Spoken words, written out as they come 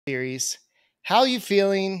Series. How are you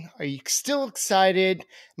feeling? Are you still excited?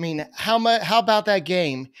 I mean, how about that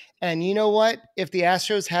game? And you know what? If the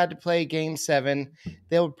Astros had to play game 7,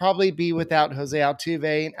 they would probably be without Jose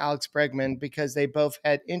Altuve and Alex Bregman because they both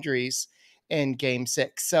had injuries in game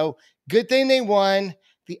 6. So, good thing they won.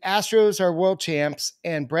 The Astros are world champs,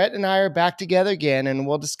 and Brett and I are back together again, and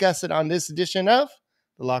we'll discuss it on this edition of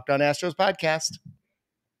the Locked On Astros podcast.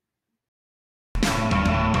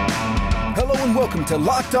 Hello and welcome to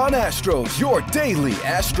Locked On Astros, your daily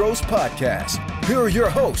Astros podcast. Here are your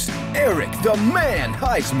hosts, Eric the Man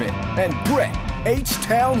Huysman and Brett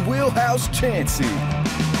H-Town Wheelhouse Chancey.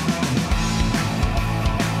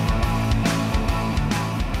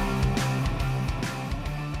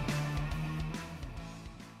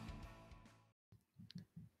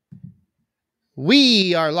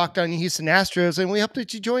 We are Locked On Houston Astros, and we hope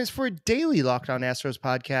that you join us for a daily Locked On Astros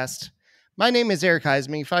podcast. My name is Eric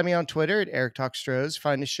Huysman. You find me on Twitter at Eric Talks Stros.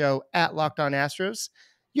 Find the show at Locked On Astros,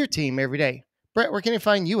 your team every day. Brett, where can they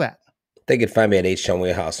find you at? They can find me at H-Town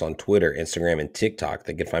Wheelhouse on Twitter, Instagram, and TikTok.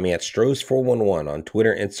 They can find me at Stros411 on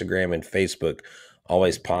Twitter, Instagram, and Facebook.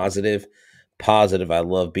 Always positive. Positive. I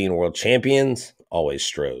love being world champions. Always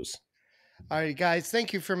Stros. All right, guys,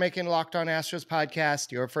 thank you for making Locked On Astros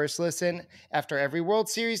podcast your first listen after every World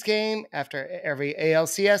Series game, after every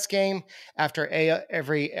ALCS game, after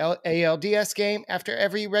every ALDS game, after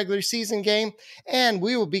every regular season game. And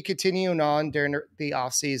we will be continuing on during the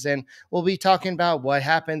offseason. We'll be talking about what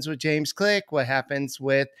happens with James Click, what happens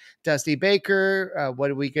with Dusty Baker,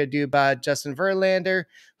 what are we going to do about Justin Verlander,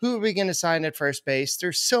 who are we going to sign at first base.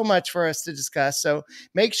 There's so much for us to discuss. So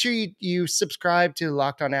make sure you subscribe to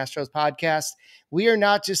Locked On Astros podcast. We are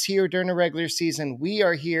not just here during the regular season. We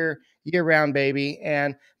are here year-round, baby.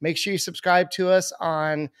 And make sure you subscribe to us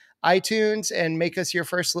on iTunes and make us your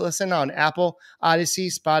first listen on Apple, Odyssey,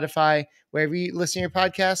 Spotify, wherever you listen to your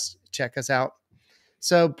podcast. Check us out.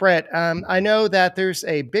 So, Brett, I know that there's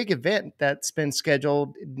a big event that's been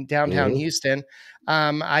scheduled in downtown Houston.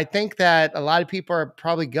 I think that a lot of people are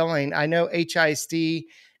probably going. I know HISD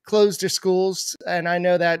closed their schools, and I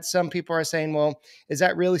know that some people are saying, well, is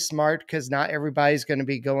that really smart? Because not everybody's going to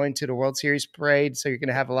be going to the World Series parade, so you're going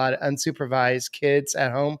to have a lot of unsupervised kids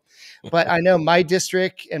at home. But I know my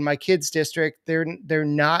district and my kids' district, they're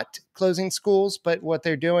not closing schools, but what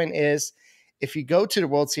they're doing is if you go to the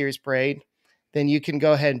World Series parade, then you can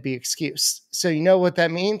go ahead and be excused. So you know what that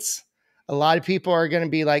means? A lot of people are going to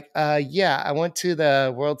be like, yeah, I went to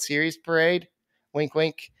the World Series parade, wink,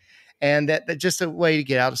 wink. And that's just a way to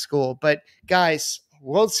get out of school. But guys,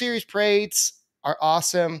 World Series parades are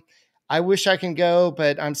awesome. I wish I can go,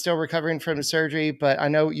 but I'm still recovering from the surgery. But I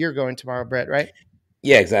know you're going tomorrow, Brett, right?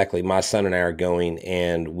 Yeah, exactly. My son and I are going,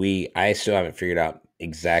 and I still haven't figured out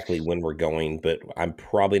exactly when we're going, but I'm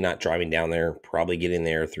probably not driving down there, probably getting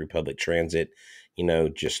there through public transit,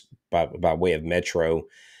 just by way of metro,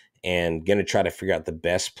 and going to try to figure out the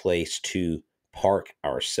best place to park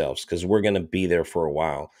ourselves because we're going to be there for a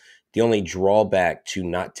while. The only drawback to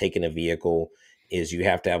not taking a vehicle is you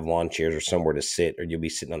have to have lawn chairs or somewhere to sit, or you'll be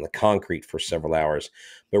sitting on the concrete for several hours.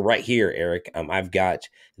 But right here, Eric, I've got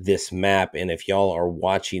this map. And if y'all are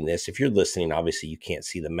watching this, if you're listening, obviously you can't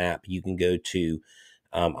see the map. You can go to,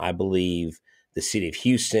 I believe, the city of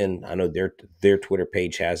Houston. I know their Twitter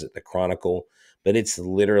page has it, the Chronicle, but it's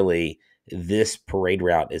literally this parade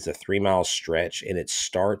route is a 3-mile stretch, and it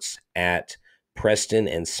starts at Preston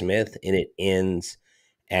and Smith, and it ends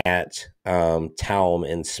at Towne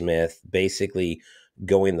and Smith, basically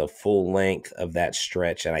going the full length of that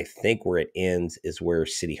stretch. And I think where it ends is where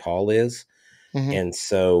City Hall is. Mm-hmm. And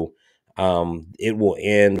so it will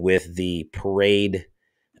end with the parade,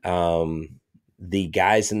 the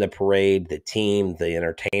guys in the parade, the team, the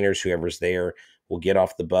entertainers, whoever's there will get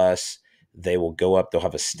off the bus. They will go up. They'll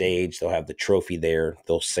have a stage. They'll have the trophy there.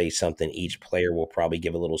 They'll say something. Each player will probably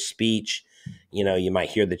give a little speech. You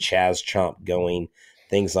might hear the Chaz chomp going,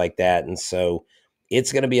 things like that. And so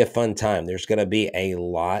it's going to be a fun time. There's going to be a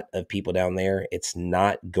lot of people down there. It's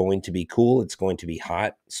not going to be cool. It's going to be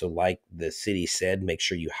hot. So like the city said, make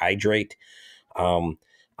sure you hydrate.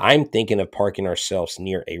 I'm thinking of parking ourselves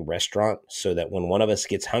near a restaurant so that when one of us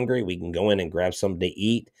gets hungry, we can go in and grab something to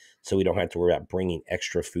eat so we don't have to worry about bringing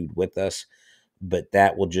extra food with us. But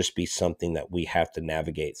that will just be something that we have to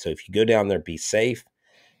navigate. So if you go down there, be safe.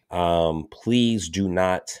 Please do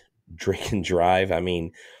not drink and drive. I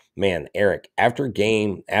mean, man, Eric, after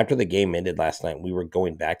the game ended last night, we were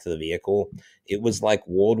going back to the vehicle. It was like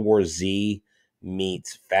World War Z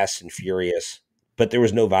meets Fast and Furious, but there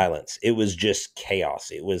was no violence. It was just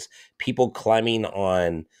chaos. It was people climbing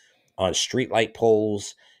on streetlight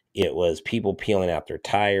poles. It was people peeling out their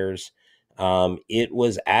tires. It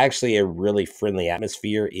was actually a really friendly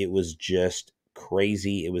atmosphere. It was just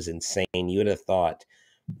crazy. It was insane. You would have thought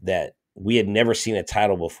that we had never seen a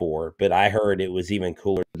title before, but I heard it was even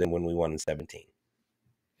cooler than when we won in 17.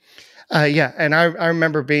 Yeah, and I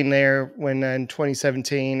remember being there when in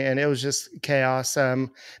 2017, and it was just chaos.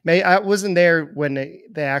 I wasn't there when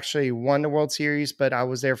they actually won the World Series, but I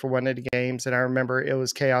was there for one of the games, and I remember it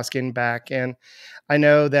was chaos getting back. And I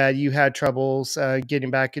know that you had troubles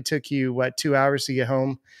getting back. It took you 2 hours to get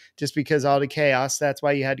home, just because all the chaos. That's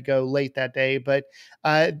why you had to go late that day. But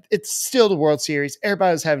it's still the World Series.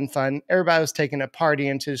 Everybody was having fun. Everybody was taking a party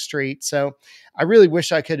into the street. So I really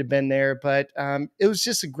wish I could have been there, but it was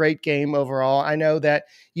just a great game overall. I know that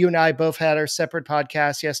you and I both had our separate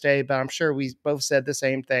podcasts yesterday, but I'm sure we both said the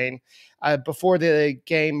same thing. Before the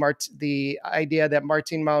game, the idea that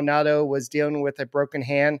Martin Maldonado was dealing with a broken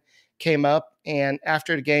hand came up. And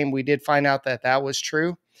after the game, we did find out that that was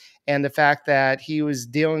true. And the fact that he was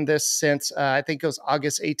dealing this since I think it was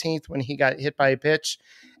August 18th when he got hit by a pitch.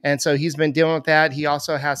 And so he's been dealing with that. He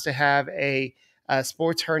also has to have a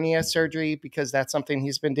sports hernia surgery because that's something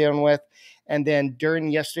he's been dealing with. And then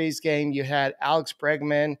during yesterday's game, you had Alex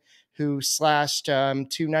Bregman, who slashed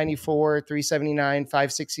 294, 379,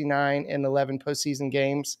 569 in 11 postseason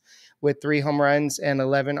games with 3 home runs and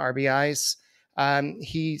 11 RBIs.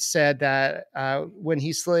 He said that when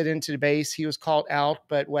he slid into the base, he was called out.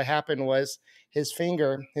 But what happened was his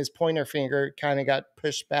pointer finger kind of got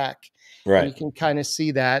pushed back. Right. And you can kind of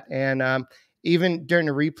see that. And even during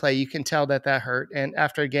the replay, you can tell that hurt. And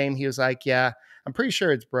after a game, he was like, yeah, I'm pretty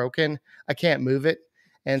sure it's broken. I can't move it.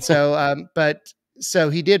 And so, so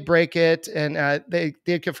he did break it, and they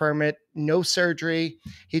did confirm it. No surgery.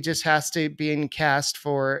 He just has to be in cast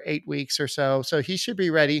for 8 weeks or so. So he should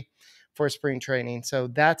be ready for spring training. So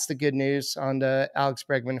that's the good news on the Alex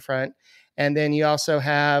Bregman front. And then you also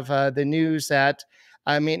have the news that,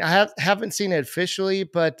 I mean, I haven't seen it officially,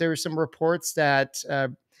 but there were some reports that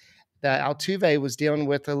that Altuve was dealing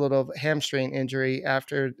with a little hamstring injury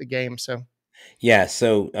after the game. So, yeah.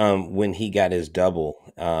 So when he got his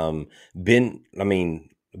double, Ben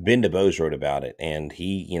DeBose wrote about it, and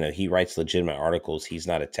he writes legitimate articles. He's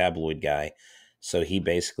not a tabloid guy. So he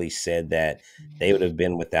basically said that they would have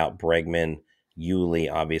been without Bregman,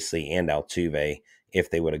 Yuli, obviously, and Altuve if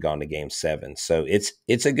they would have gone to Game 7. So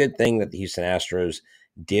it's a good thing that the Houston Astros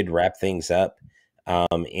did wrap things up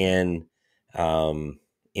in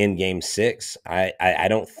Game 6. I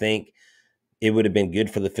don't think it would have been good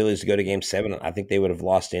for the Phillies to go to Game 7. I think they would have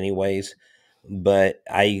lost anyways. But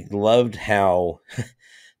I loved how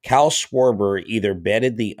Kyle Schwarber either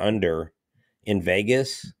betted the under in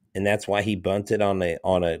Vegas, and that's why he bunted on a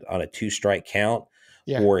 2-strike count,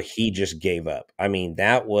 yeah. or he just gave up. I mean,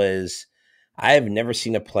 I have never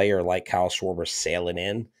seen a player like Kyle Schwarber sailing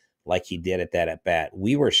in like he did at that at bat.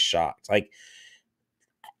 We were shocked.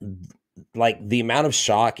 Like the amount of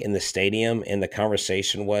shock in the stadium, and the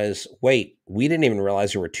conversation was, wait, we didn't even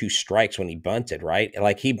realize there were 2 strikes when he bunted, right?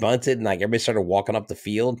 Like he bunted and like everybody started walking up the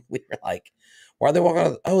field. We were like, why are they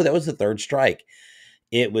walking up? Oh, that was the 3rd strike.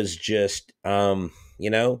 It was just, the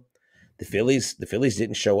Phillies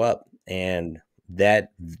didn't show up, and that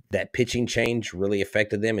pitching change really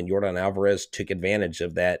affected them, and Yordan Alvarez took advantage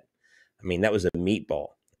of that. I mean, that was a meatball.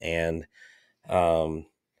 And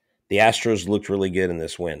the Astros looked really good in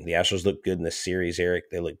this win. The Astros looked good in this series, Eric.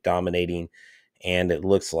 They looked dominating, and it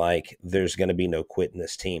looks like there's going to be no quit in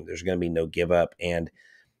this team. There's going to be no give up, and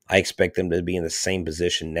I expect them to be in the same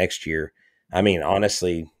position next year. I mean,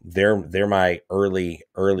 honestly, they're my early,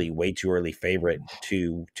 way too early favorite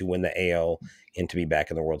to win the AL and to be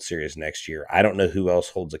back in the World Series next year. I don't know who else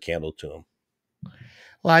holds a candle to them.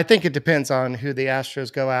 Well, I think it depends on who the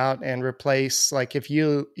Astros go out and replace. Like if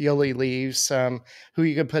Yuli leaves, who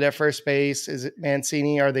you can put at first base? Is it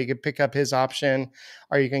Mancini? Or they could pick up his option?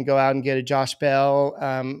 Or you can go out and get a Josh Bell.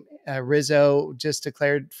 Rizzo just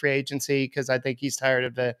declared free agency because I think he's tired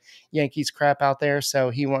of the Yankees crap out there.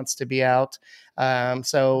 So he wants to be out. I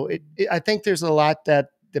think there's a lot that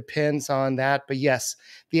depends on that. But yes,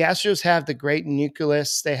 the Astros have the great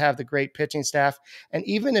nucleus. They have the great pitching staff. And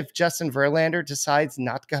even if Justin Verlander decides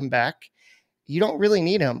not to come back, you don't really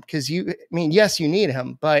need him because yes, you need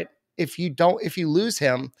him. But if you lose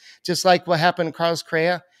him, just like what happened to Carlos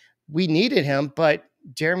Correa, we needed him, but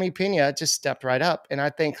Jeremy Pena just stepped right up. And I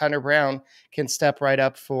think Hunter Brown can step right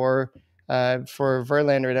up for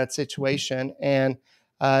Verlander in that situation. And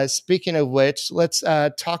speaking of which, let's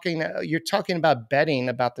you're talking about betting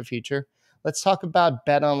about the future. Let's talk about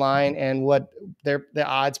Bet Online and what the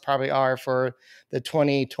odds probably are for the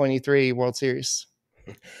 2023 World Series.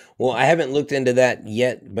 Well, I haven't looked into that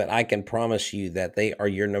yet, but I can promise you that they are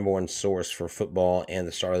your number one source for football and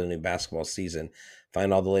the start of the new basketball season.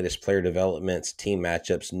 Find all the latest player developments, team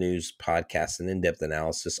matchups, news, podcasts, and in-depth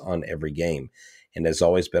analysis on every game. And as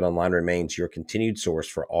always, BetOnline remains your continued source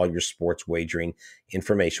for all your sports wagering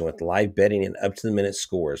information with live betting and up-to-the-minute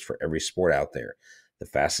scores for every sport out there. The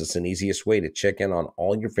fastest and easiest way to check in on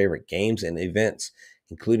all your favorite games and events,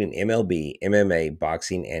 including MLB, MMA,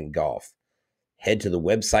 boxing, and golf. Head to the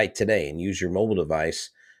website today and use your mobile device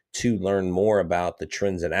to learn more about the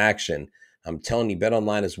trends in action. I'm telling you,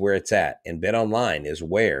 BetOnline is where it's at, and BetOnline is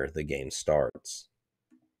where the game starts.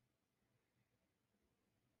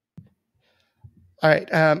 All right.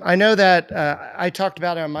 I know that I talked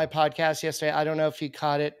about it on my podcast yesterday. I don't know if you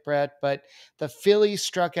caught it, Brett, but the Phillies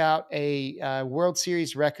struck out a World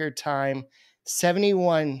Series record time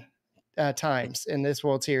 71 times in this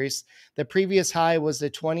World Series. The previous high was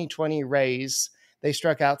the 2020 Rays. They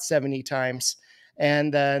struck out 70 times.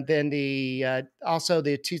 And then also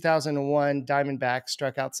the 2001 Diamondbacks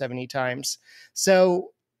struck out 70 times. So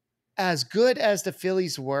as good as the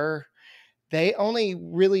Phillies were, they only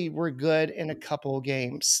really were good in a couple of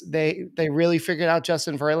games. They really figured out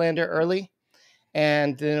Justin Verlander early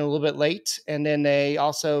and then a little bit late. And then they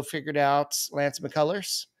also figured out Lance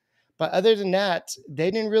McCullers. But other than that,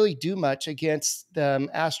 they didn't really do much against the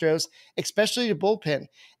Astros, especially the bullpen.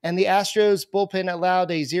 And the Astros bullpen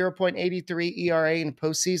allowed a 0.83 ERA in the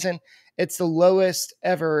postseason. It's the lowest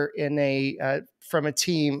ever in from a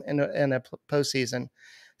team in a postseason.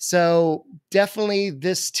 So definitely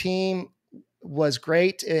this team was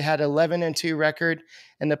great. It had 11-2 record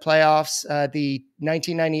in the playoffs. The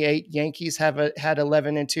 1998 Yankees had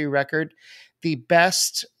 11-2 record. The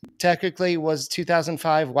best technically was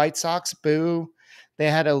 2005 White Sox. Boo.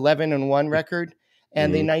 They had 11-1 record.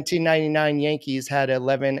 And the 1999 Yankees had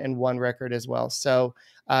 11-1 record as well. So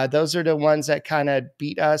those are the ones that kind of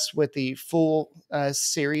beat us with the full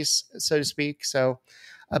series, so to speak. So,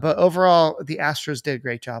 but overall, the Astros did a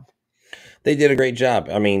great job. They did a great job.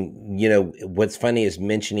 I mean, what's funny is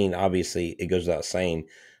mentioning, obviously, it goes without saying,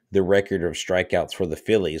 the record of strikeouts for the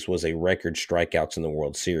Phillies was a record strikeouts in the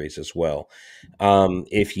World Series as well.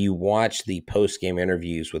 If you watch the post-game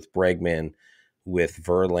interviews with Bregman, with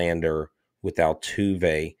Verlander, with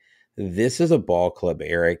Altuve, this is a ball club,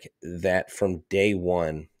 Eric, that from day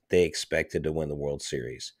one, they expected to win the World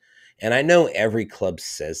Series. And I know every club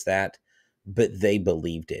says that, but they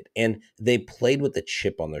believed it. And they played with a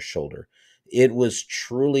chip on their shoulder. It was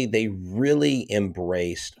truly, they really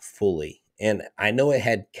embraced fully. And I know it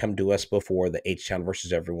had come to us before, the H-Town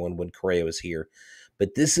versus everyone when Correa was here.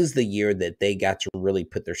 But this is the year that they got to really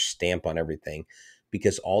put their stamp on everything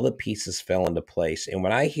because all the pieces fell into place. And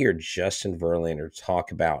when I hear Justin Verlander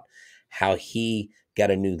talk about how he got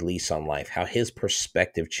a new lease on life, how his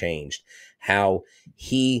perspective changed, how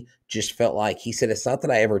he just felt like, he said, it's not that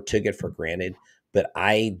I ever took it for granted, but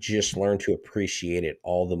I just learned to appreciate it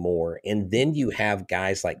all the more. And then you have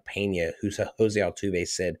guys like Pena, who's Jose Altuve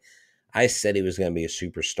said, I said he was going to be a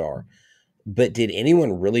superstar. But did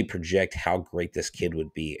anyone really project how great this kid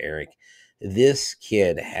would be, Eric? This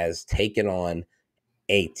kid has taken on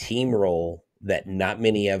a team role that not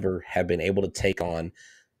many ever have been able to take on,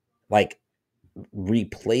 like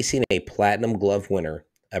replacing a platinum glove winner,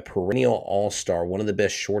 a perennial all-star, one of the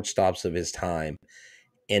best shortstops of his time,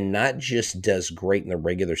 and not just does great in the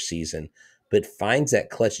regular season, but finds that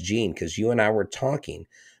clutch gene. Because you and I were talking,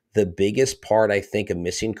 the biggest part I think of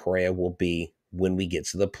missing Correa will be when we get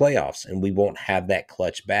to the playoffs and we won't have that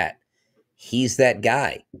clutch bat. He's that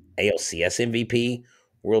guy. ALCS MVP,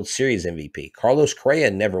 World Series MVP. Carlos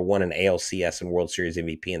Correa never won an ALCS and World Series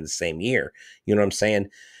MVP in the same year. You know what I'm saying?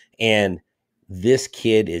 And this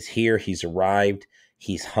kid is here. He's arrived.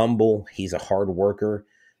 He's humble. He's a hard worker.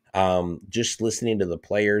 Just listening to the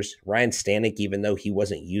players, Ryan Stanek, even though he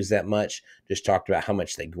wasn't used that much, just talked about how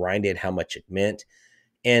much they grinded, how much it meant.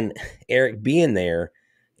 And Eric, being there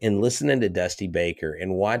and listening to Dusty Baker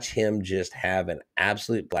and watch him just have an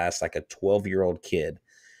absolute blast like a 12-year-old kid.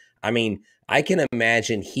 I mean, I can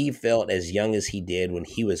imagine he felt as young as he did when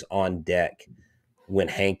he was on deck when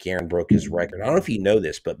Hank Aaron broke his record. I don't know if you know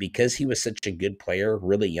this, but because he was such a good player,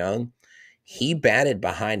 really young, he batted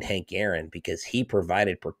behind Hank Aaron because he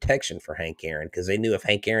provided protection for Hank Aaron because they knew if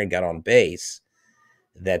Hank Aaron got on base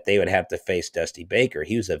that they would have to face Dusty Baker.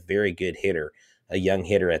 He was a very good hitter, a young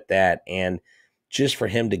hitter at that. And just for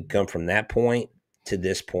him to come from that point to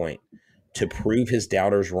this point, to prove his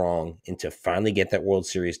doubters wrong and to finally get that World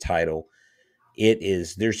Series title,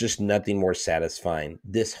 there's just nothing more satisfying.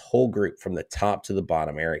 This whole group from the top to the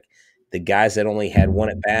bottom, Eric, the guys that only had one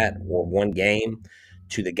at bat or one game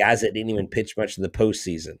to the guys that didn't even pitch much of the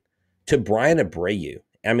postseason, to Brian Abreu.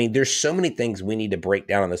 I mean, there's so many things we need to break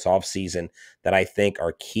down in this offseason that I think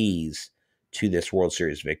are keys to this World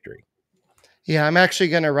Series victory. Yeah, I'm actually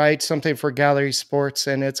going to write something for Gallery Sports,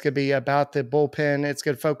 and it's going to be about the bullpen. It's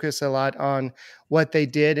going to focus a lot on what they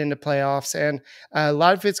did in the playoffs, and a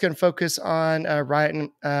lot of it's going to focus on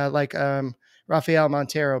Rafael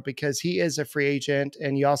Montero, because he is a free agent,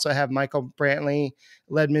 and you also have Michael Brantley,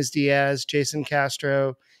 Ledmus Diaz, Jason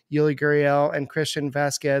Castro, Yuli Gurriel, and Christian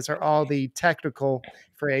Vasquez are all the technical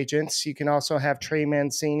free agents. You can also have Trey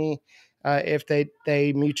Mancini if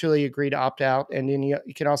they mutually agree to opt out. And then you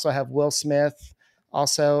can also have Will Smith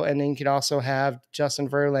also, and then you can also have Justin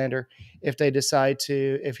Verlander if he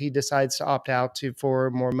decides to opt out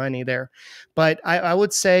for more money there. But I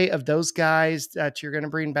would say of those guys that you're going to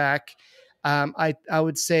bring back, I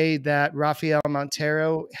would say that Rafael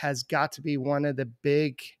Montero has got to be one of the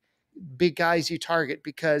big guys you target,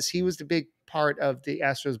 because he was the big part of the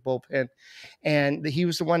Astros bullpen, and he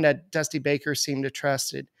was the one that Dusty Baker seemed to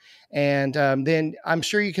trusted. And then I'm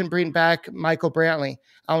sure you can bring back Michael Brantley.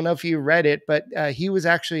 I don't know if you read it, but he was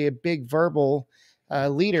actually a big verbal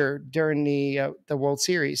leader during the World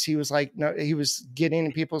Series. He was like, no, he was getting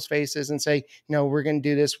in people's faces and say, no, we're going to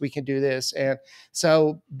do this. We can do this. And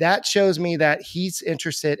so that shows me that he's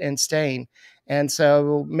interested in staying. And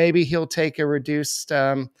so maybe he'll take a reduced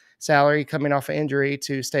salary coming off an injury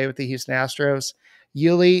to stay with the Houston Astros.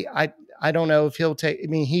 Yuli, I don't know if he'll take, I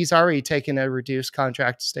mean, he's already taken a reduced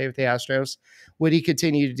contract to stay with the Astros. Would he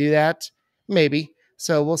continue to do that? Maybe.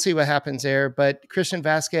 So we'll see what happens there. But Christian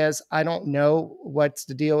Vasquez, I don't know what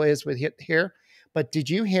the deal is with here. But did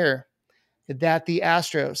you hear that the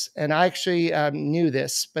Astros, and I actually knew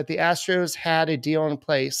this, but the Astros had a deal in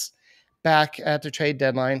place back at the trade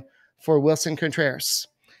deadline for Wilson Contreras.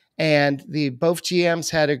 And both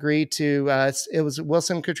GMs had agreed to, it was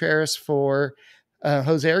Wilson Contreras for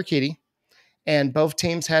Jose Urquidy, and both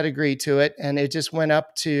teams had agreed to it, and it just went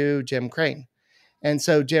up to Jim Crane. And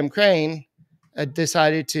so Jim Crane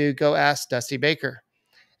decided to go ask Dusty Baker.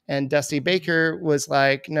 And Dusty Baker was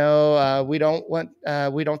like, no, we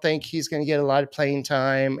don't think he's going to get a lot of playing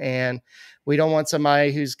time, and we don't want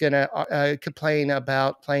somebody who's going to complain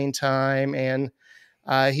about playing time. And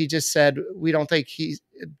he just said, we don't think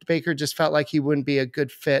Baker just felt like he wouldn't be a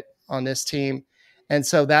good fit on this team. And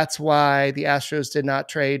so that's why the Astros did not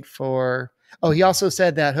trade for. Oh, he also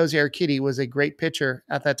said that Jose Urquidy was a great pitcher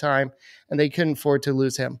at that time, and they couldn't afford to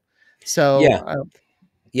lose him. So,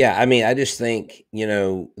 yeah. I mean, I just think,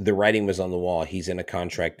 the writing was on the wall. He's in a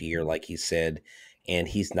contract year, like he said, and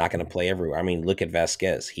he's not going to play everywhere. I mean, look at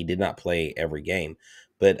Vasquez. He did not play every game.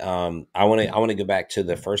 But I want to go back to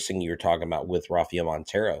the first thing you were talking about with Rafael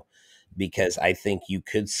Montero, because I think you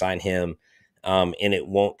could sign him and it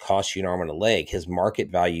won't cost you an arm and a leg. His market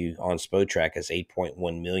value on Spotrac is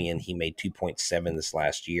 $8.1 million. He made $2.7 this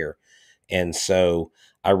last year. And so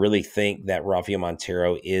I really think that Rafael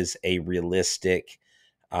Montero is a realistic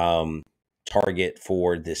target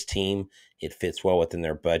for this team. It fits well within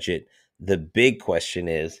their budget. The big question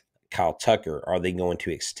is Kyle Tucker. Are they going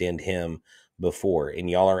to extend him before? And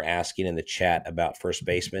y'all are asking in the chat about first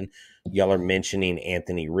baseman. Y'all are mentioning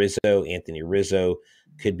Anthony Rizzo. Anthony Rizzo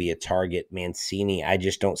could be a target. Mancini, I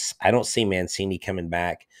don't see Mancini coming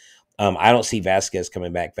back. I don't see Vasquez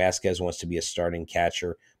coming back. Vasquez wants to be a starting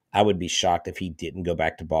catcher. I would be shocked if he didn't go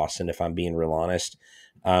back to Boston, if I'm being real honest.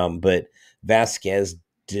 But Vasquez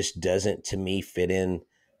just doesn't, to me, fit in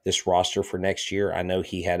this roster for next year. I know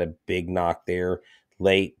he had a big knock there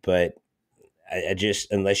late, but I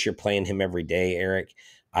just, unless you're playing him every day, Eric,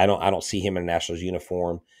 I don't see him in a Nationals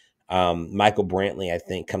uniform. Michael Brantley, I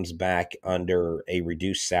think, comes back under a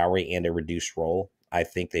reduced salary and a reduced role. I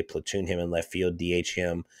think they platoon him in left field, DH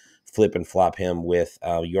him, flip and flop him with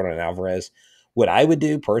Yordan Alvarez. What I would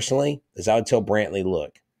do personally is I would tell Brantley,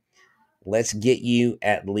 look, let's get you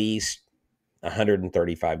at least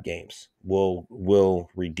 135 games. We'll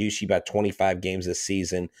reduce you by 25 games this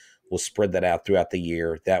season. We'll spread that out throughout the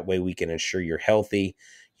year. That way we can ensure you're healthy.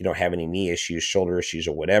 You don't have any knee issues, shoulder issues,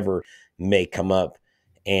 or whatever may come up.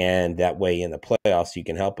 And that way in the playoffs, you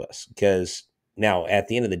can help us. Because now at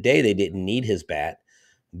the end of the day, they didn't need his bat.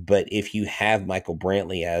 But if you have Michael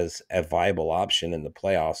Brantley as a viable option in the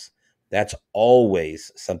playoffs, that's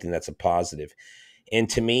always something that's a positive. And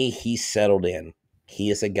to me, he's settled in. He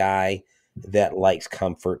is a guy that likes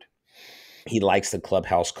comfort. He likes the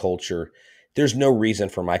clubhouse culture. There's no reason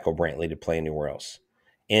for Michael Brantley to play anywhere else.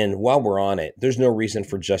 And while we're on it, there's no reason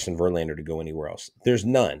for Justin Verlander to go anywhere else. There's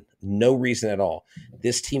none. No reason at all.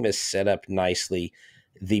 This team is set up nicely.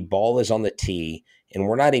 The ball is on the tee. and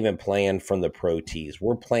we're not even playing from the pro tees.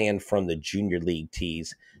 We're playing from the junior league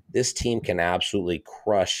tees. This team can absolutely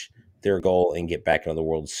crush their goal and get back into the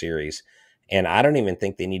World Series. And I don't even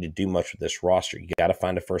think they need to do much with this roster. You got to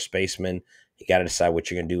find a first baseman. You got to decide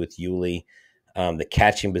what you're going to do with Yuli. The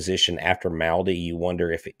catching position after Maldi, you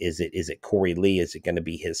wonder if is it Corey Lee? Is it going to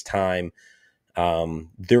be his time?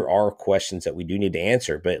 There are questions that we do need to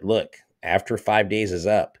answer. But look, after 5 days is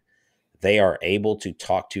up, they are able to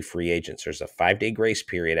talk to free agents. There's a 5-day grace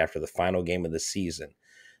period after the final game of the season.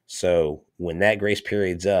 So when that grace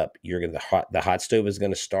period's up, the hot stove is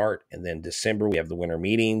going to start. And then December, we have the winter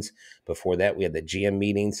meetings. Before that, we have the GM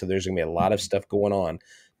meetings. So there's going to be a lot of stuff going on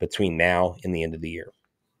between now and the end of the year.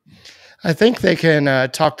 I think they can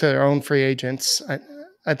talk to their own free agents.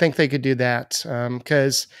 I think they could do that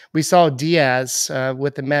because we saw Diaz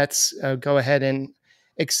with the Mets go ahead and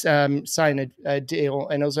sign a deal,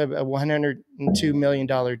 and it was a $102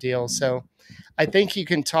 million deal. So I think you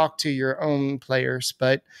can talk to your own players,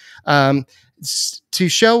 but to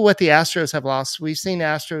show what the Astros have lost, we've seen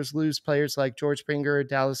Astros lose players like George Springer,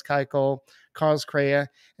 Dallas Keuchel, Carlos Correa,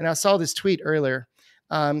 and I saw this tweet earlier.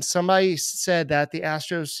 Somebody said that the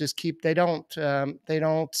Astros just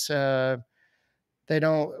they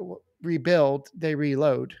don't rebuild, they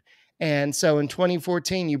reload. And so in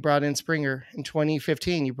 2014, you brought in Springer. In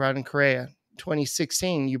 2015, you brought in Correa. In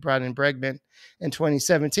 2016, you brought in Bregman. In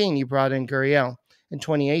 2017, you brought in Gurriel. In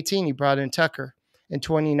 2018, you brought in Tucker. In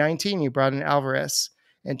 2019, you brought in Alvarez.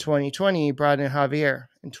 In 2020, you brought in Javier.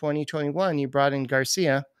 In 2021, you brought in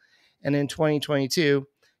Garcia. And in 2022,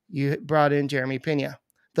 you brought in Jeremy Pena.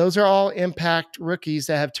 Those are all impact rookies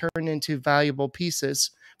that have turned into valuable pieces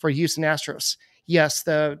for Houston Astros. Yes,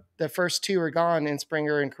 the first two are gone in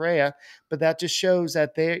Springer and Correa, but that just shows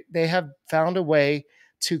that they have found a way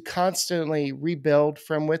to constantly rebuild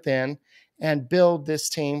from within and build this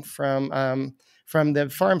team from the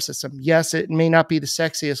farm system. Yes, it may not be the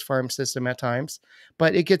sexiest farm system at times,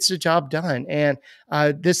 but it gets the job done. And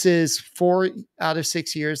this is 4 out of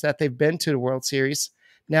 6 years that they've been to the World Series.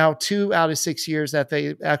 Now 2 out of 6 years that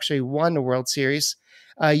they actually won the World Series.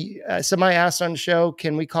 Somebody asked on the show,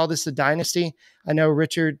 can we call this a dynasty? I know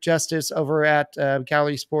Richard Justice over at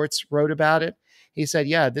Gallery Sports wrote about it. He said,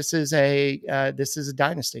 yeah, this is a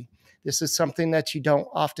dynasty. This is something that you don't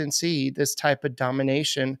often see, this type of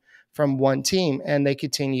domination from one team, and they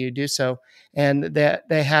continue to do so. And that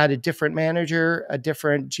they had a different manager, a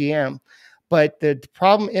different GM. But the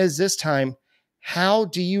problem is this time, how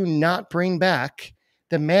do you not bring back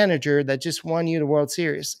the manager that just won you the World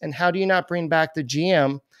Series? And how do you not bring back the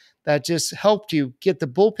GM that just helped you get the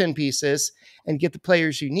bullpen pieces and get the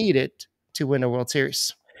players you needed to win a World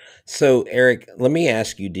Series? So, Eric, let me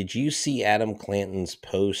ask you, did you see Adam Clanton's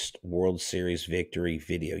post World Series victory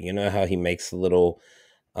video? You know how he makes the little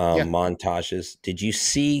montages? Did you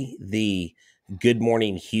see the Good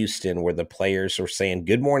Morning Houston where the players were saying,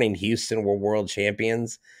 Good morning, Houston, we're world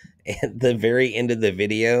champions? And the very end of the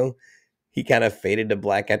video, he kind of faded to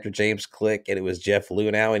black after James Click, and it was Jeff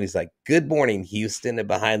Lunau, and he's like, Good morning, Houston. And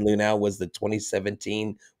behind Lunau was the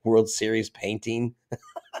 2017 World Series painting.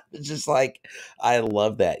 It's just like, I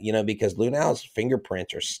love that, because Lunau's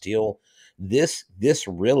fingerprints are still this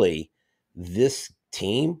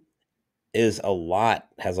team has a lot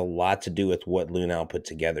to do with what Lunau put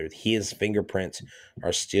together. His fingerprints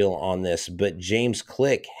are still on this, but James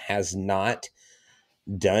Click has not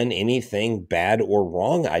done anything bad or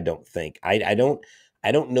wrong. I don't think. I don't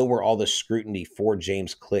know where all the scrutiny for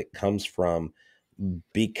James Click comes from,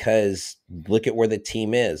 because look at where the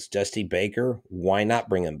team is. Dusty Baker, why not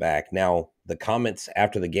bring him back? Now, the comments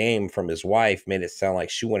after the game from his wife made it sound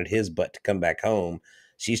like she wanted his butt to come back home.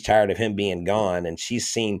 She's tired of him being gone, and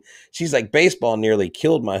she's like, baseball nearly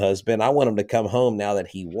killed my husband. I want him to come home now that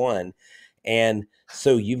he won. And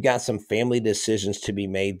so you've got some family decisions to be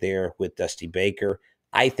made there with Dusty Baker.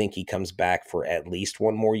 I think he comes back for at least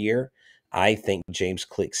one more year. I think James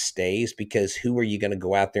Click stays, because who are you going to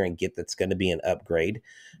go out there and get that's going to be an upgrade?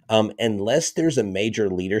 Unless there's a major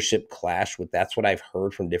leadership clash that's what I've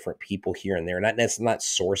heard from different people here and there. That's not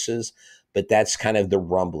sources, but that's kind of the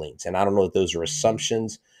rumblings. And I don't know if those are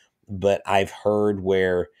assumptions, but I've heard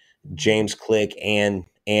where James Click and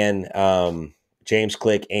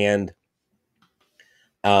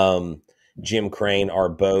Jim Crane are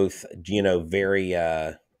both, very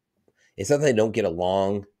it's not that they don't get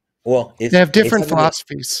along. Well, They have different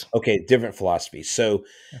philosophies. Okay, different philosophies. So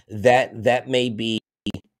that may be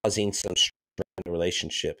causing some strain in the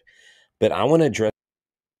relationship. But I want to address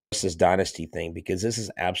this dynasty thing, because this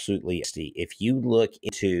is absolutely, if you look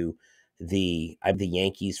into the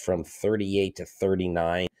Yankees from 38 to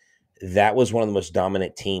 39, that was one of the most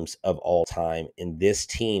dominant teams of all time. And this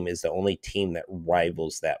team is the only team that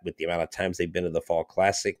rivals that with the amount of times they've been to the Fall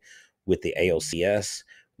Classic, with the ALCS,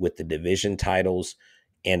 with the division titles,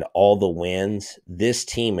 and all the wins. This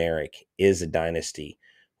team, Eric, is a dynasty.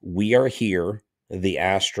 We are here. The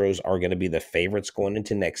Astros are going to be the favorites going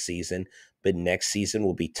into next season, but next season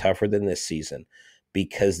will be tougher than this season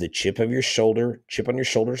because the chip on your shoulder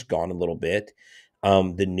is gone a little bit.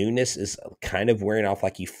 The newness is kind of wearing off.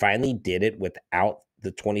 Like you finally did it without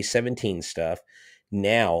the 2017 stuff.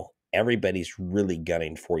 Now everybody's really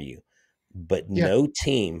gunning for you, but Yeah. no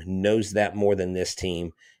team knows that more than this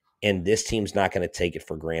team. And this team's not going to take it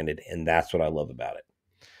for granted. And that's what I love about it.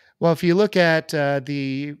 Well, if you look at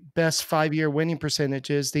the best 5-year winning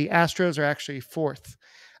percentages, the Astros are actually fourth.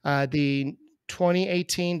 The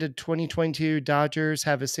 2018 to 2022 Dodgers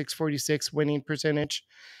have a 646 winning percentage.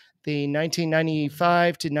 The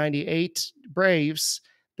 1995 to 98 Braves,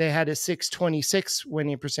 they had a 626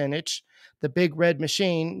 winning percentage. The Big Red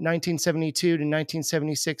Machine, 1972 to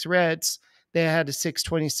 1976 Reds, they had a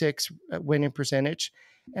 626 winning percentage.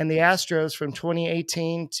 And the Astros from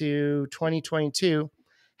 2018 to 2022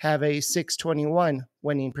 have a 621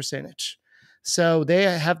 winning percentage. So they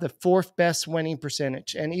have the fourth best winning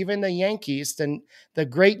percentage. And even the Yankees, the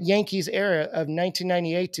great Yankees era of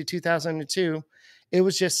 1998 to 2002, it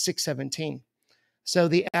was just 617. So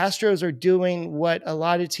the Astros are doing what a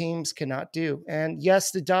lot of teams cannot do. And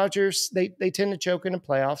yes, the Dodgers, they tend to choke in the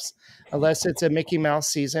playoffs unless it's a Mickey Mouse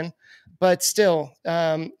season. But still,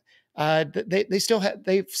 they've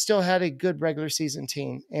still had a good regular season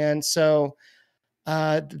team. And so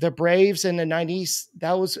the Braves in the 90s,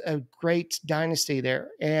 that was a great dynasty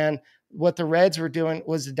there. And what the Reds were doing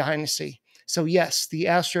was a dynasty. So yes, the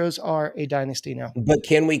Astros are a dynasty now. But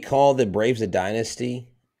can we call the Braves a dynasty?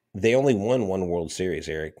 They only won one World Series,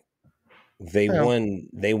 Eric. They won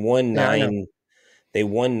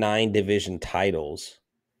nine division titles.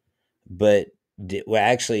 But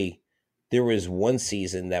actually there was one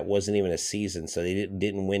season that wasn't even a season, so they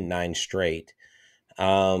didn't win 9 straight.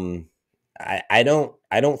 I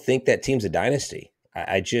don't think that team's a dynasty.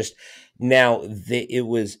 It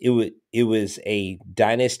was a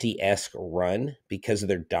dynasty-esque run because of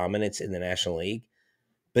their dominance in the National League,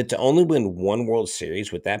 but to only win one World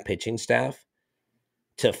Series with that pitching staff,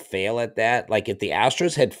 to fail at that, like if the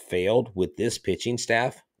Astros had failed with this pitching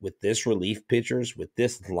staff, with this relief pitchers, with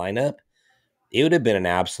this lineup, it would have been an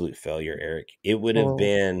absolute failure, Eric. It would have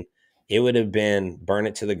been burn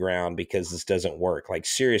it to the ground because this doesn't work. Like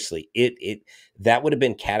seriously, that would have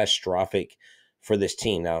been catastrophic for this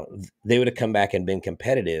team. Now they would have come back and been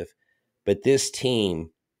competitive, but this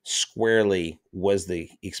team squarely was the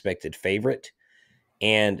expected favorite.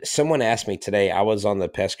 And someone asked me today, I was on the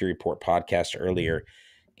Pesky Report podcast earlier,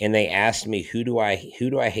 and they asked me, who do I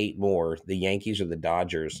hate more, the Yankees or the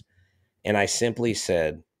Dodgers? And I simply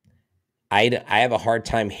said, I have a hard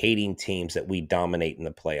time hating teams that we dominate in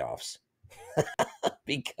the playoffs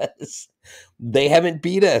because they haven't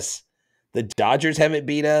beat us. The Dodgers haven't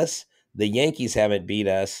beat us. The Yankees haven't beat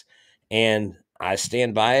us. And I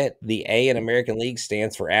stand by it. The A in American League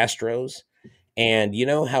stands for Astros. And you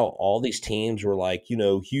know how all these teams were like,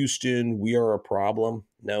 Houston, we are a problem.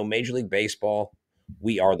 No, Major League Baseball,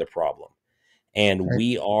 we are the problem. And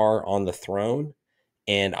we are on the throne.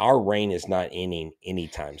 And our reign is not ending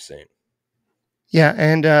anytime soon. Yeah,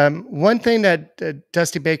 and one thing that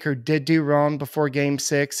Dusty Baker did do wrong before Game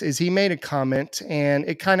 6 is he made a comment, and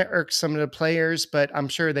it kind of irked some of the players, but I'm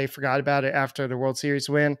sure they forgot about it after the World Series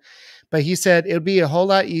win. But he said it would be a whole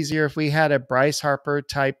lot easier if we had a Bryce Harper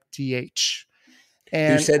type DH.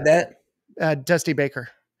 And who said that? Dusty Baker.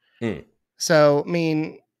 So,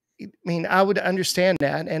 I would understand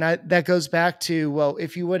that. And that goes back to, well,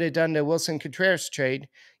 if you would have done the Wilson Contreras trade,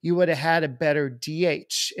 you would have had a better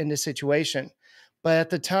DH in the situation. But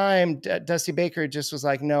at the time, Dusty Baker just was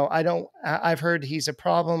like, no, I've heard he's a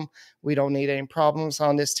problem. We don't need any problems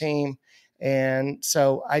on this team. And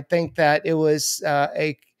so I think that it was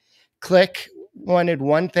a Click wanted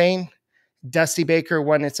one thing. Dusty Baker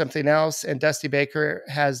wanted something else. And Dusty Baker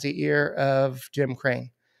has the ear of Jim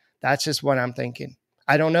Crane. That's just what I'm thinking.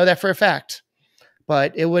 I don't know that for a fact,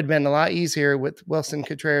 but it would have been a lot easier with Wilson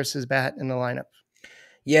Contreras' bat in the lineup.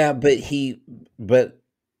 Yeah, but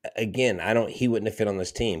again, he wouldn't have fit on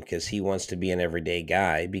this team because he wants to be an everyday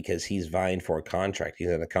guy because he's vying for a contract. He's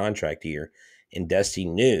in a contract year, and Dusty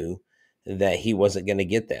knew that he wasn't going to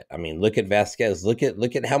get that. I mean, look at Vasquez. Look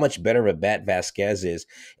at how much better of a bat Vasquez is.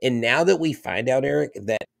 And now that we find out, Eric,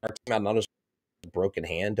 that Arturo Maldona's a broken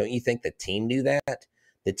hand, don't you think the team knew that?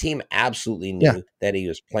 The team absolutely knew that he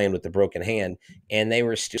was playing with the broken hand, and they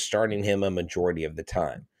were still starting him a majority of the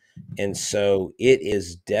time. And so it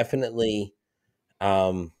is definitely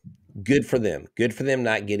good for them. Good for them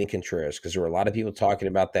not getting Contreras, because there were a lot of people talking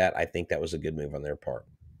about that. I think that was a good move on their part.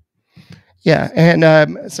 Yeah,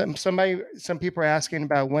 and some people are asking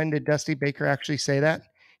about when did Dusty Baker actually say that?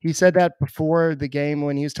 He said that before the game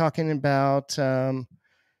when he was talking about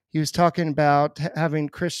having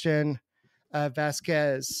Christian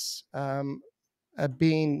Vasquez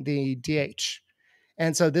being the DH.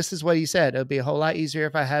 And so this is what he said. It would be a whole lot easier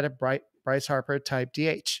if I had a Bryce Harper type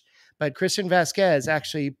DH. But Christian Vasquez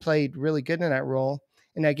actually played really good in that role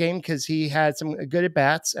in that game because he had some good at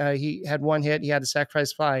bats. He had one hit. He had a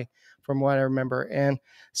sacrifice fly, from what I remember. And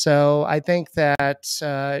so I think that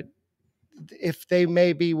if they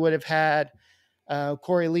maybe would have had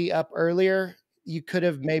Corey Lee up earlier, you could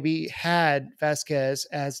have maybe had Vasquez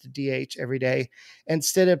as the DH every day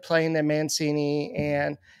instead of playing the Mancini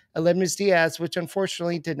and Aledmys Diaz, which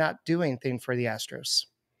unfortunately did not do anything for the Astros.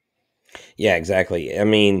 Yeah, exactly. I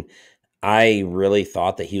mean, I really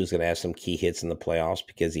thought that he was going to have some key hits in the playoffs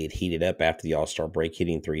because he had heated up after the All-Star break,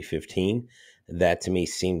 hitting 315. That to me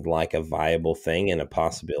seemed like a viable thing and a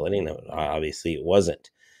possibility. And obviously it wasn't.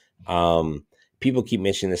 People keep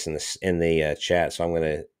mentioning this in the chat, so I'm going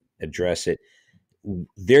to address it.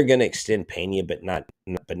 They're going to extend Pena, but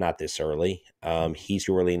not this early. He's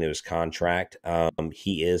early into his contract.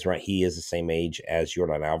 He is right. He is the same age as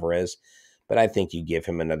Yordan Alvarez, but I think you give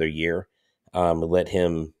him another year, let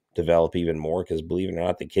him develop even more, because believe it or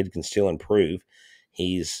not, the kid can still improve.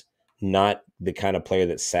 He's not the kind of player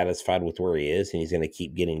that's satisfied with where he is, and he's going to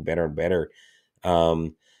keep getting better and better.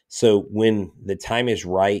 So when the time is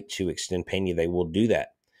right to extend Pena, they will do that.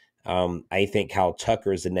 I think Kyle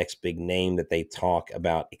Tucker is the next big name that they talk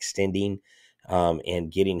about extending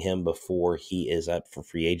and getting him before he is up for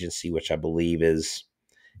free agency, which I believe is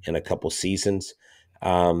in a couple seasons.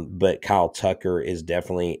 But Kyle Tucker is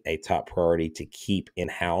definitely a top priority to keep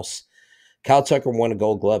in-house. Kyle Tucker won a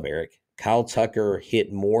Gold Glove, Eric. Kyle Tucker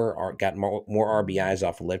hit got more RBIs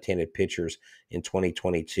off of left-handed pitchers in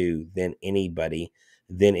 2022 than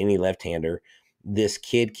any left-hander. This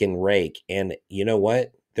kid can rake. And you know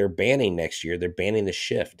what? They're banning next year. They're banning the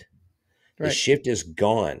shift. The Right. shift is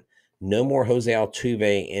gone. No more Jose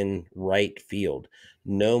Altuve in right field.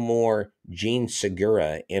 No more Gene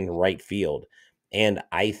Segura in right field. And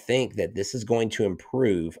I think that this is going to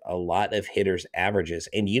improve a lot of hitters' averages.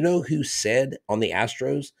 And you know who said on the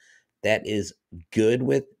Astros that is good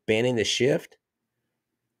with banning the shift?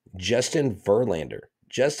 Justin Verlander.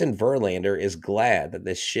 Justin Verlander is glad that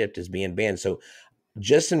this shift is being banned. So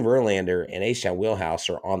Justin Verlander and H-Town Wheelhouse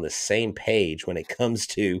are on the same page when it comes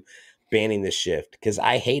to banning the shift, because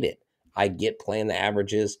I hate it. I get playing the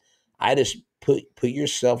averages. I just put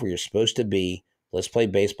yourself where you're supposed to be. Let's play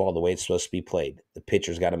baseball the way it's supposed to be played. The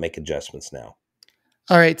pitcher's got to make adjustments now.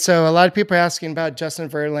 All right. So a lot of people are asking about Justin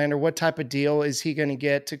Verlander. What type of deal is he going to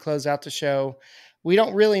get to close out the show? We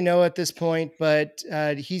don't really know at this point, but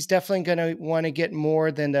he's definitely going to want to get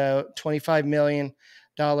more than the $25 million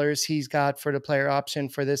he's got for the player option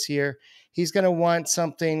for this year. He's going to want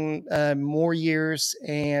something more years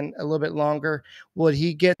and a little bit longer. Would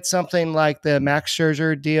he get something like the Max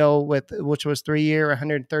Scherzer deal which was 3 year,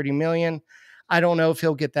 $130 million? I don't know if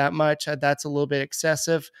he'll get that much. That's a little bit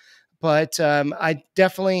excessive. But I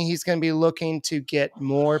definitely he's going to be looking to get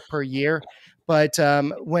more per year. But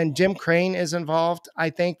when Jim Crane is involved,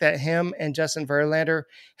 I think that him and Justin Verlander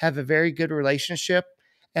have a very good relationship.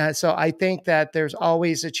 So I think that there's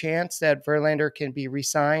always a chance that Verlander can be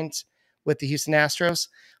re-signed with the Houston Astros.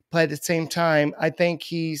 But at the same time, I think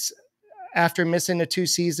he's, after missing the 2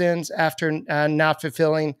 seasons, after not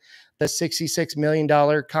fulfilling the $66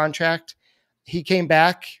 million contract, he came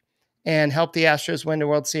back and helped the Astros win the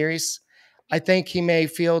World Series. I think he may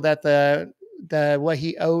feel that the what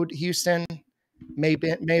he owed Houston may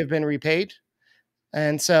have been repaid.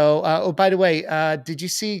 And so, oh, by the way, did you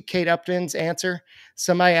see Kate Upton's answer?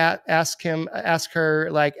 Somebody asked her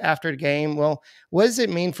like after the game, well, what does it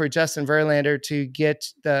mean for Justin Verlander to get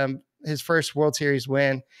his first World Series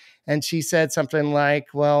win? And she said something like,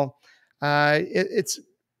 well, it's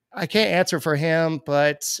I can't answer for him,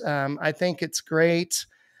 but I think it's great.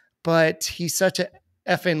 But he's such a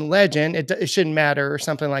effing legend. It shouldn't matter or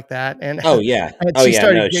something like that. And, Oh yeah. and Oh she yeah.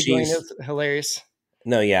 started No, giggling. It was hilarious.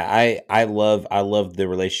 No, yeah, I love the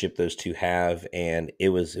relationship those two have, and it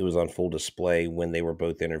was on full display when they were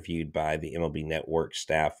both interviewed by the MLB Network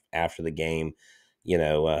staff after the game. You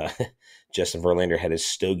know, Justin Verlander had his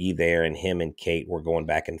stogie there, and him and Kate were going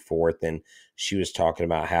back and forth, and she was talking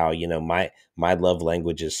about how, you know, my love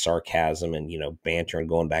language is sarcasm and, you know, banter and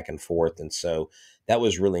going back and forth, and so that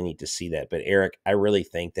was really neat to see that. But Eric, I really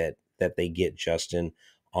think that they get Justin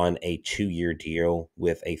on a 2-year deal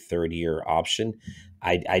with a 3rd-year option.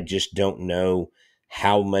 I just don't know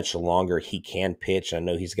how much longer he can pitch. I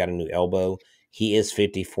know he's got a new elbow. He is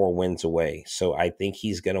 54 wins away. So I think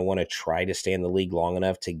he's going to want to try to stay in the league long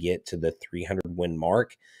enough to get to the 300 win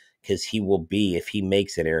mark, because he will be, if he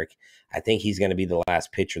makes it, Eric, I think he's going to be the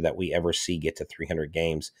last pitcher that we ever see get to 300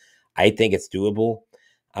 games. I think it's doable.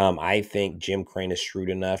 I think Jim Crane is shrewd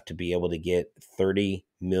enough to be able to get 30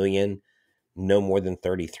 million, no more than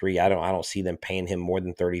 33. I don't see them paying him more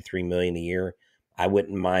than 33 million a year. I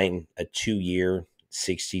wouldn't mind a 2-year,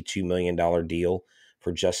 $62 million deal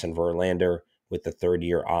for Justin Verlander with the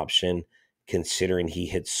 3rd-year option, considering he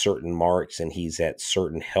hits certain marks and he's at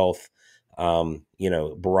certain health,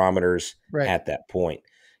 barometers Right. at that point.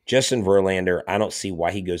 Justin Verlander, I don't see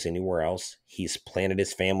why he goes anywhere else. He's planted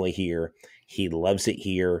his family here. He loves it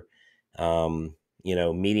here.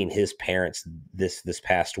 Meeting his parents this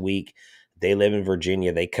past week. They live in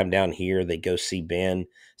Virginia. They come down here. They go see Ben.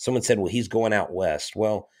 Someone said, well, he's going out west.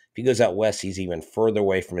 Well, if he goes out west, he's even further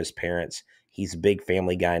away from his parents. He's a big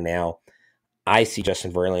family guy now. I see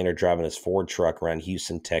Justin Verlander driving his Ford truck around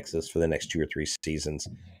Houston, Texas for the next 2 or 3 seasons.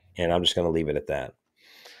 And I'm just going to leave it at that.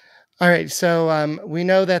 All right, so we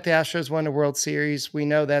know that the Astros won the World Series. We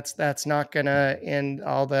know that's not going to end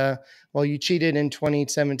all the, well, you cheated in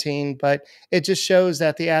 2017, but it just shows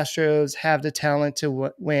that the Astros have the talent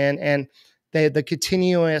to win, and the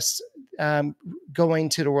continuous going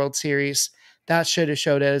to the World Series, that should have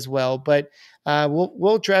showed it as well. But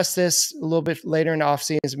we'll address this a little bit later in the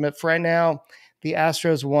offseason. But for right now, the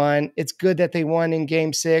Astros won. It's good that they won in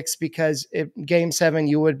Game 6, because if Game 7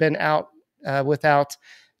 you would have been out without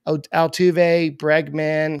Altuve,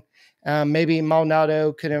 Bregman, maybe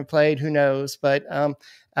Maldonado could have played, who knows? But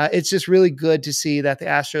it's just really good to see that the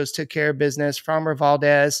Astros took care of business. Framber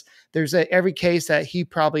Valdez, there's every case that he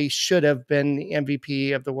probably should have been the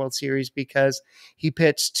MVP of the World Series, because he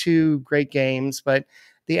pitched 2 great games. But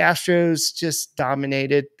the Astros just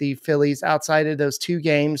dominated the Phillies outside of those 2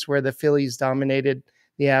 games where the Phillies dominated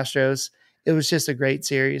the Astros. It was just a great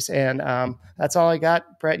series. And that's all I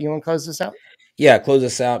got. Brett, you want to close this out? Yeah, close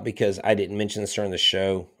us out, because I didn't mention this during the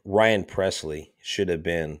show. Ryan Presley should have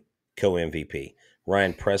been co-MVP.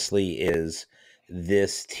 Ryan Presley is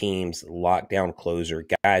this team's lockdown closer.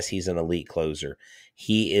 Guys, he's an elite closer.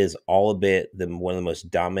 He is all a bit one of the most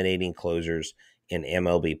dominating closers in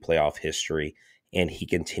MLB playoff history, and he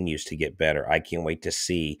continues to get better. I can't wait to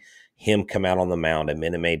see him come out on the mound at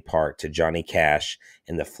Minute Maid Park to Johnny Cash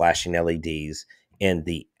and the flashing LEDs and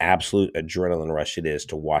the absolute adrenaline rush it is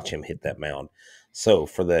to watch him hit that mound. So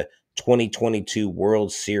for the 2022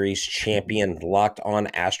 World Series champion Locked On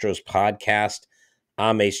Astros podcast,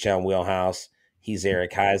 I'm H-Town Wheelhouse. He's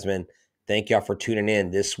Eric Huysman. Thank y'all for tuning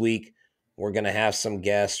in this week. We're going to have some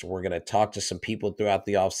guests. We're going to talk to some people throughout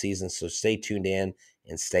the offseason. So stay tuned in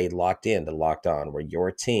and stay locked in to Locked On. We're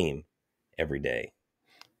your team every day.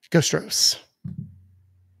 Go Astros.